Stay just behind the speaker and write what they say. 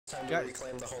Time to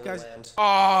reclaim the Holy Land.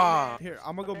 Ah! Here,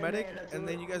 I'm gonna go medic, and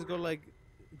then you guys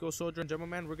go soldier and general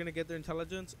man. We're gonna get their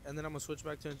intelligence, and then I'm gonna switch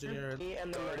back to engineer.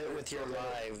 And guard it with your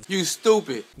lives. You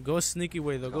stupid. Go sneaky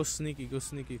way though. Go sneaky.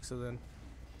 So then,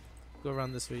 go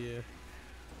around this way, yeah.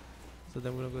 So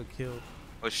then we don't get killed.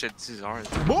 Oh shit, this is ours.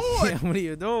 Boy! Yeah, what are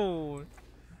you doing?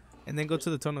 And then go to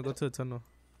the tunnel. Go to the tunnel.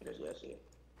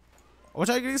 Watch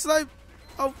out, you get sniped!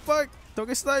 Oh fuck! Don't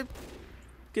get sniped.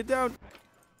 Get down.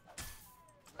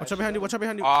 Watch out behind you. Watch out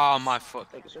behind you. Oh my fuck.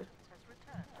 Thank you, sir.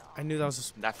 I knew that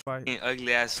was a That spy. fucking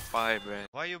ugly ass spy, bro.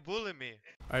 Why you bullying me?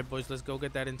 All right, boys, let's go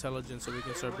get that intelligence so we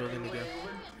can start building again.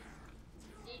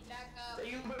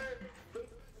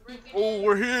 Oh,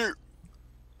 we're here.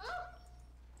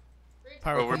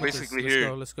 Pyro, Bro, we're come with us. basically Let's here.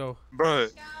 go, let's go. Bro,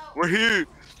 we're here.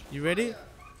 You ready?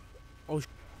 Oh,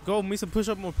 go, Misa, push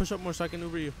up more so I can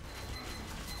Uber you.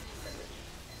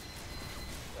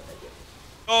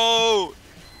 Oh.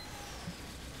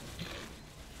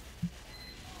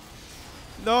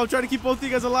 No, I'm trying to keep both of you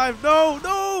guys alive. No,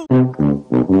 no!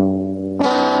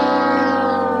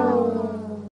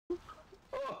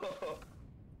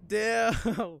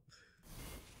 Damn.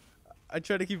 I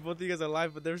tried to keep both of you guys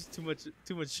alive, but there's too much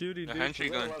shooting, A dude. entry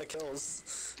gun. A lot of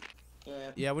kills.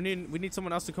 Yeah, we need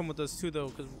someone else to come with us too,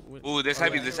 though. Ooh, this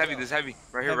heavy. Right here, Heavy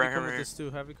right come here. with us too.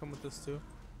 Heavy come with us too.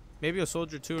 Maybe a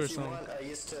soldier too or something. I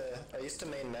used to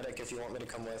main medic if you want me to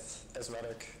come with as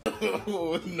medic.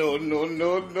 Oh, no.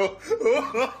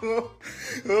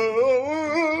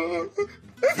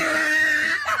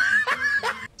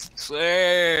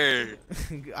 Swear.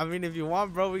 I mean, if you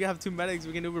want, bro, we can have 2 medics.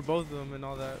 We can Uber both of them and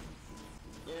all that.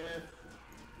 Yeah.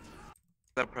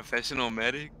 The professional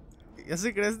medic. Ya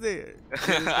se crees de.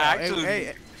 Actually.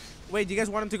 Hey, wait, do you guys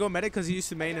want him to go medic? Because he used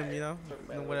to main him, you know?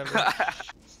 Whatever.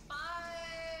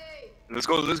 Let's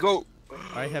go.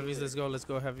 Alright, heavies, let's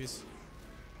go, heavies.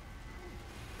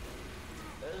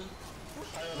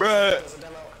 Bruh.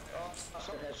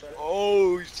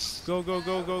 Oh,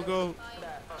 Go.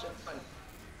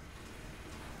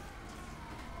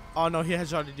 Oh no, he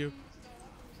headshotted you.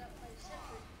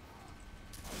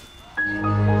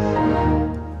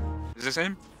 is this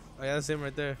him? Oh yeah, that's him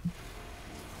right there.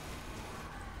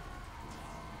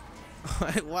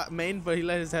 What, main, but he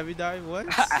let his heavy die? What?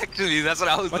 Actually, that's what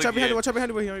I was Watch out looking behind you, at. watch out behind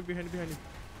you, behind you.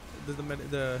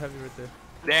 The heavy right there.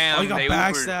 Damn, Oh, he got they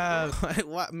backstabbed.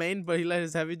 What, main, but he let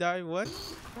his heavy die? What?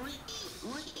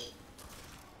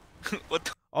 What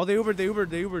the? Oh, they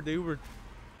Ubered.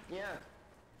 Yeah.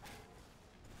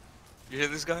 You hear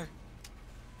this guy?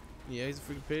 Yeah, he's a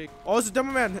freaking pig. Oh, it's a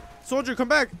demo man. Soldier, come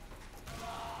back.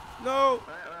 No.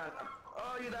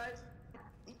 Oh, you died.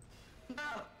 No.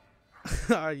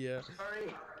 Ah, yeah.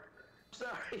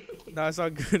 Sorry. No, it's all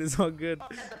good. It's all good. Oh,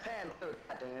 at the pan. Oh,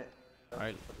 God damn it.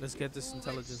 Alright, let's get this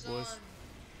intelligence, boys.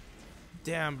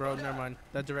 Damn, bro, never mind.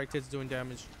 That direct hit's doing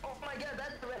damage. Oh my God,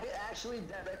 that direct hit actually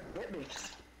hit me.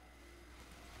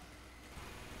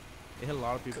 It hit a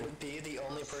lot of people. Could be the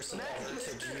only person ever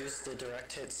to use the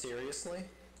direct hit seriously.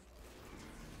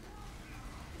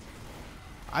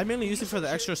 I mainly use it for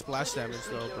the extra splash damage,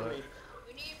 though. But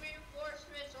We need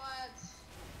reinforcements, lads.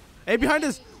 hey, behind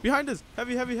us!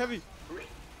 Heavy!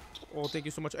 Oh, thank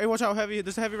you so much. Hey, watch out, heavy!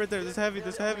 There's a heavy right there. There's a heavy.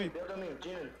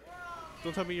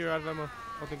 Don't tell me you're out of ammo.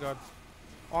 Oh, thank God.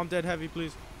 Oh, I'm dead, heavy.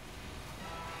 Please.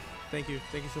 Thank you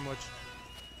so much.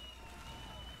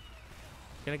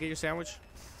 Can I get your sandwich?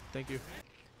 Thank you.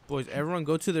 Boys, everyone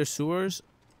go to their sewers.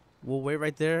 We'll wait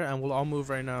right there, and we'll all move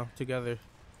right now together.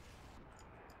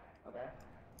 Okay.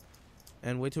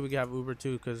 And wait till we have Uber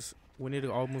too, because we need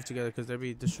to all move together, because they'll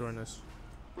be destroying us.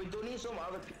 We do need some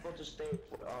other people to stay.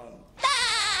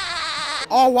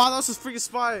 Oh, wow, that was a freaking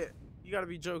spy. You gotta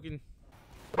be joking.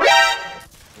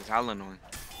 It's hella annoying.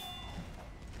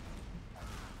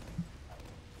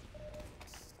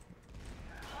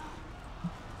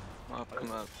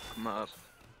 Come up.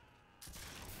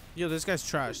 Yo, this guy's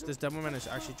trash. This demo man is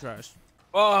actually trash.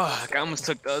 Oh, I almost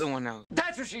took the other one out.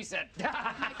 That's what she said.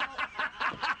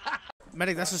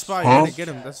 Medic, that's a spy. Huh? Medic, get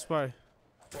him. That's a spy.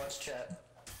 Watch chat.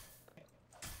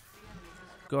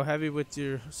 Go heavy with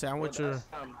your sandwich or...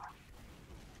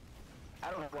 I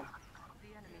don't have one.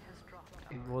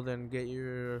 Well, then get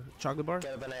your chocolate bar.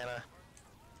 Get a banana.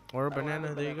 Or a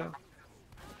banana. There you go.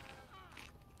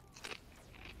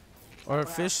 Or a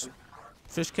fish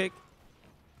cake.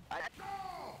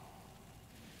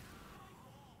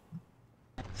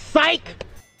 Psych!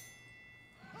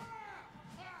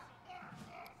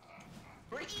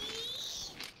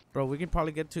 Bro, we can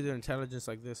probably get to their intelligence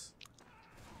like this.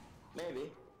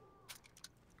 Maybe.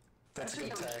 That's a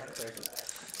good tactic.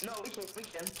 No, we can.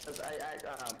 Cause I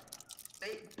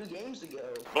 2 games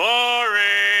ago.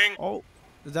 Boring. Oh,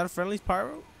 Is that a friendly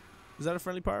pyro? Is that a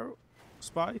friendly pyro?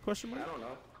 Spy? Question mark? I don't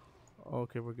know. Oh,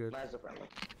 okay, we're good. Mine's a friendly.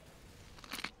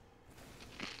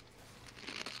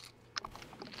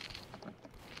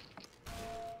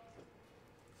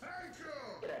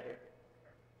 Get out of here.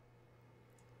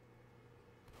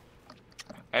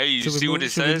 Hey, you Should we see move, what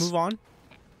it should we says? move on?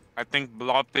 I think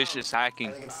Blobfish is I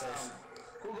hacking. think it's safe.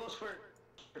 Who goes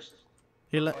first?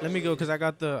 Here, let me go, cause I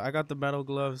got the metal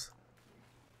gloves.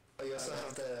 Oh, you also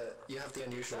have the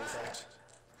unusual effect.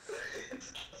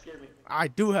 Scared me. I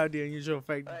do have the unusual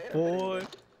effect, yeah. boy.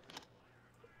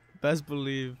 Best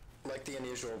believe. Like the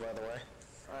unusual, by the way.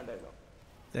 Alright, there you go.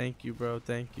 Thank you, bro.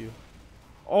 Thank you.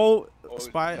 Oh, Oh,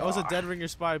 spy. I was a nah. dead ringer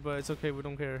spy, but it's okay. We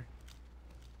don't care.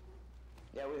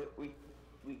 Yeah, we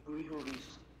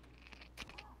Rubies.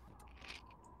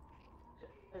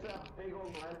 There's a big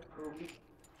old line of Ruby.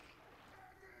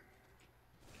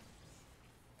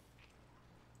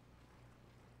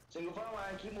 Single file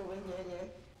line, keep moving,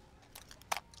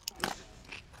 yeah.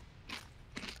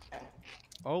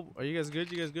 Oh, are you guys good?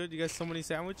 You guys good? You guys somebody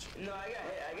sandwich? No, I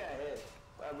got hit.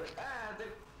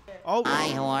 Oh. Hi,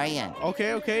 how are you?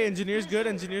 Okay, okay. Engineer's good.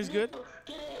 Engineer's good.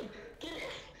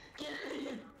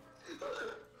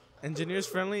 Engineer's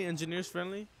friendly. Engineer's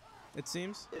friendly. It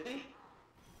seems.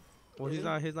 Well, he's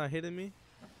not hitting me.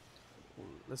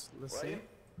 Let's see.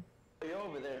 You're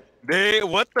over there. They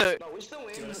what the No, we still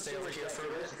waiting. wanna stay over here for a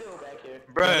We're bit? still back here.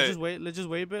 Let's just bruh? wait. Let's just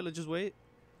wait a bit. Let's just wait.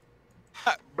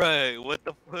 Bruh, what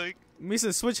the fuck?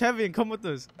 Misa, switch heavy and come with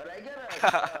us. But I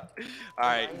gotta.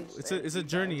 Alright, It's a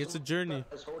journey. It's a journey.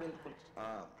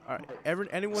 All right.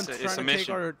 Anyone It's a trying to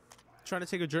mission. trying to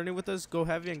take a journey with us, go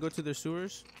heavy and go to their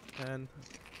sewers, and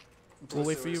we'll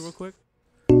wait for you real quick.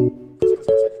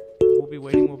 We'll be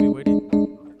waiting. We'll be waiting.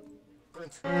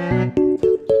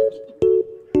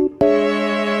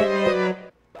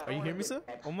 Are you hearing me, sir?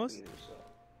 Almost.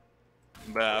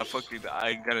 bruh,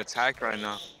 I got attacked right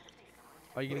now.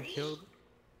 Are you getting killed?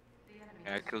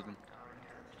 Yeah, I killed him.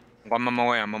 I'm on my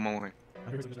way. I'm on my way.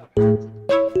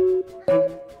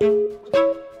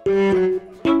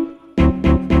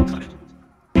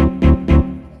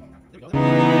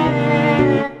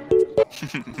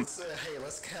 Hey,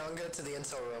 let's go to the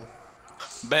intel room.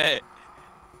 Bet.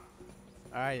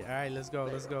 All right. Let's go.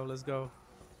 Let's go. Let's go.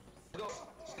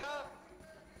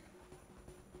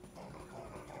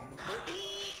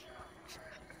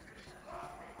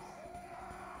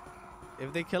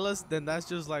 If they kill us, then that's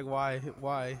just like why?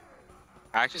 Why?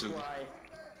 Actually,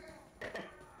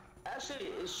 Actually,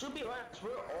 it should be right. We're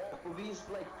all movies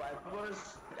like 5 of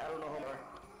us. I don't know how much.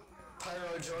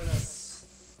 Pyro, join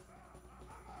us.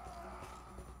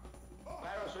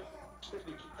 Pyro should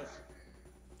be us.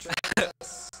 Join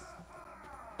us.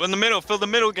 fill the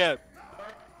middle gap.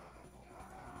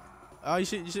 Oh, you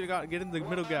should have get in the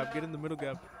middle gap. Get in the middle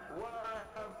gap.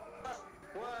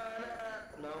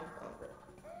 No. Okay.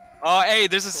 Oh, hey,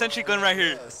 there's a sentry gun right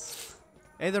here. Yes.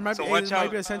 Hey, there might So be. Hey, watch there might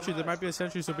out. be a sentry. There might be a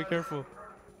sentry. So be careful.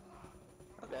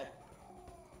 Okay.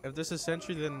 If there's a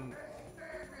sentry, then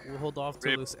we'll hold off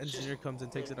till Rip. this engineer comes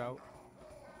and takes it out.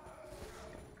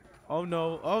 Oh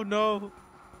no! Oh no!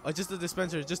 Oh, just the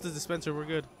dispenser. Just the dispenser. We're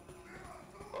good.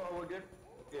 Oh, we're good.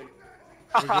 Good.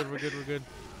 We're good. We're good. We're good.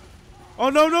 Oh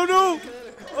no! No! No!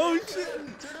 Oh shit!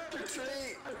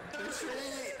 Retreat!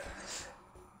 Retreat!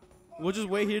 We'll just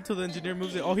wait here till the engineer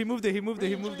moves it. Oh, he moved it. He moved it.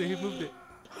 He moved it. He moved it.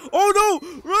 Oh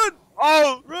no! Run!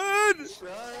 Oh, Run!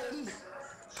 Run!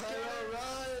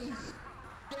 Pyro,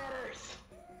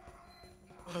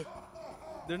 run!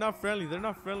 They're not friendly. They're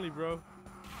not friendly, bro.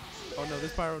 Oh no!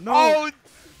 This pyro. No! oh.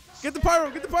 Get the pyro!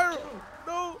 Get the pyro!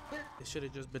 No! It should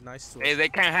have just been nice to us. Hey, they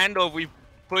can't handle if we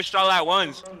pushed all at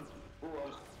once.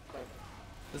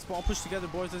 Let's all push together,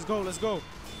 boys. Let's go. Let's go.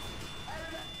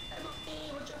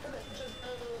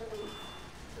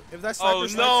 If that sniper Oh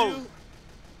snipes no, you,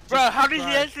 bro! How did he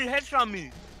try. actually headshot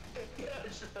me?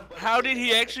 How did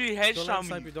he actually don't let him headshot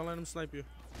snipe me? you. Don't let him snipe you.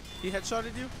 He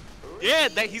headshotted you? Yeah,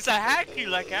 that he's a hacker,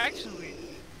 like actually.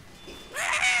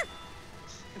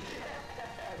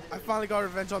 I finally got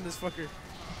revenge on this fucker.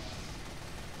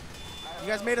 You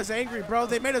guys made us angry, bro.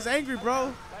 They made us angry,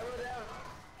 bro.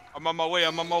 I'm on my way.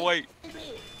 I'm on my way.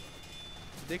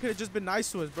 They could have just been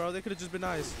nice to us, bro. They could have just been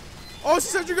nice. Oh, she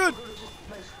said you're good.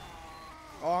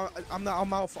 Oh, I'm not.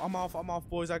 I'm off. I'm off. I'm off,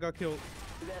 boys. I got killed.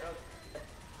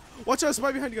 Watch out,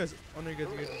 somebody behind you guys. Oh no, you're good.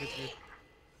 You're good. You're good. You're good.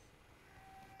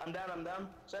 I'm down. I'm down.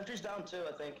 Sentry's down too,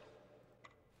 I think.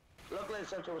 Luckily, the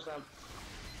sentry was down.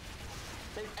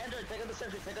 Andrew, take out the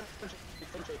sentry. Take out the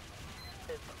sentry.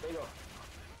 There you go.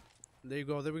 There you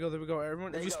go. There we go. There we go.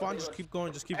 Everyone, if you spawn, just keep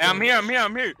going. Just keep Hey, going. I'm here. I'm here.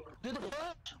 I'm here. Do the push.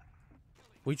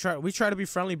 We try to be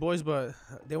friendly, boys, but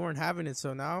they weren't having it.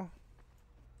 So now,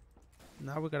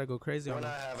 Now we gotta go crazy We're on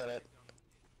them. not having it.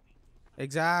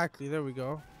 Exactly. There we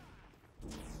go.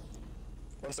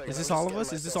 1 second, Is I'm this just all of getting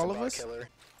us? Is this myself all a of bot us? killer.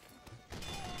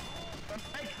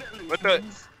 What the?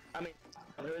 I mean,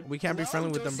 We can't be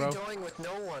friendly with them, bro. Going with no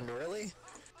one, really?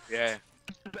 Yeah.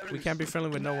 We can't be friendly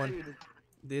with no one.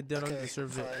 They don't Okay,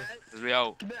 deserve it. fine. Cause we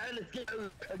out.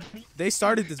 They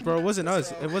started this, bro. It wasn't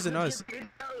us. It wasn't us.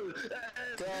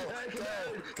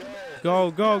 Go,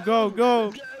 Go, go, go,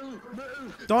 go.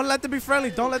 Don't let them be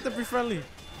friendly. Don't let them be friendly.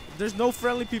 There's no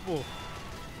friendly people.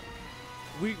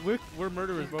 We're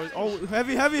murderers, bro. Oh,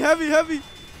 heavy, heavy, heavy, heavy.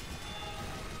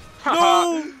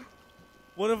 No.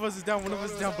 One of us is down. One of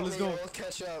us is down. But let's go. We'll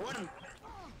catch up.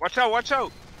 Watch out! Watch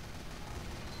out!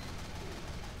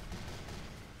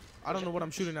 I don't know what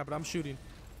I'm shooting at, but I'm shooting.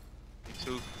 Me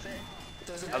too.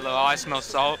 Does it- Hello, I smell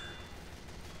salt.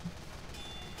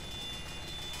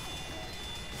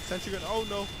 Sentry gun. Oh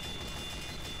no.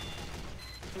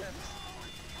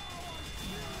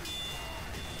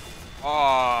 Oh,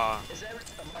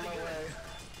 I'm on my way.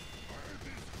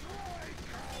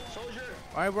 Soldier.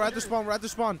 All right, we're at the spawn. We're at the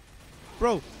spawn.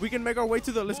 Bro, we can make our way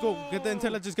to the. Let's go. Get the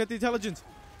intelligence. Get the intelligence.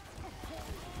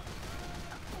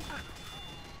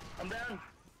 I'm down.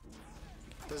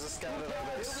 There's a scout at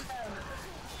our base.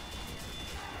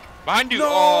 behind you! No!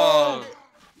 Oh,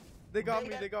 They got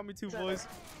me. They got me too, boys.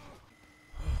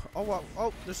 Oh wow.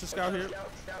 Oh, there's a scout here.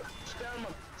 Scout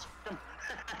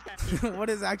him. What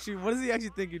is he actually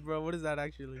thinking, bro? What is that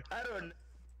actually? I don't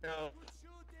know.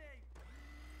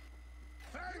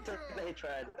 They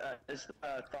tried. It's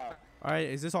thought. All right,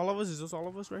 is this all of us? Is this all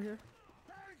of us right here?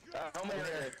 How many are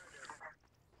there?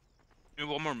 need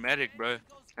one more medic, bro,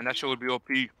 and that shit would be OP.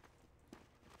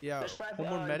 Yeah, There's five one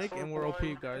more on, medic so and we're OP,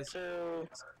 1, guys. 2,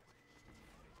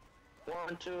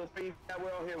 1, 2, 3. Yeah,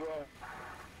 we're all here. We're all.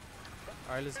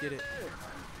 All right, let's get it.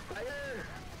 Fire!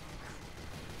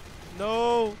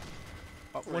 No.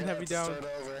 We're One gonna heavy have to down. start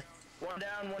over. One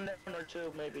down, or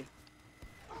two, maybe.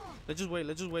 Let's just wait.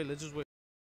 Let's just wait. Let's just wait.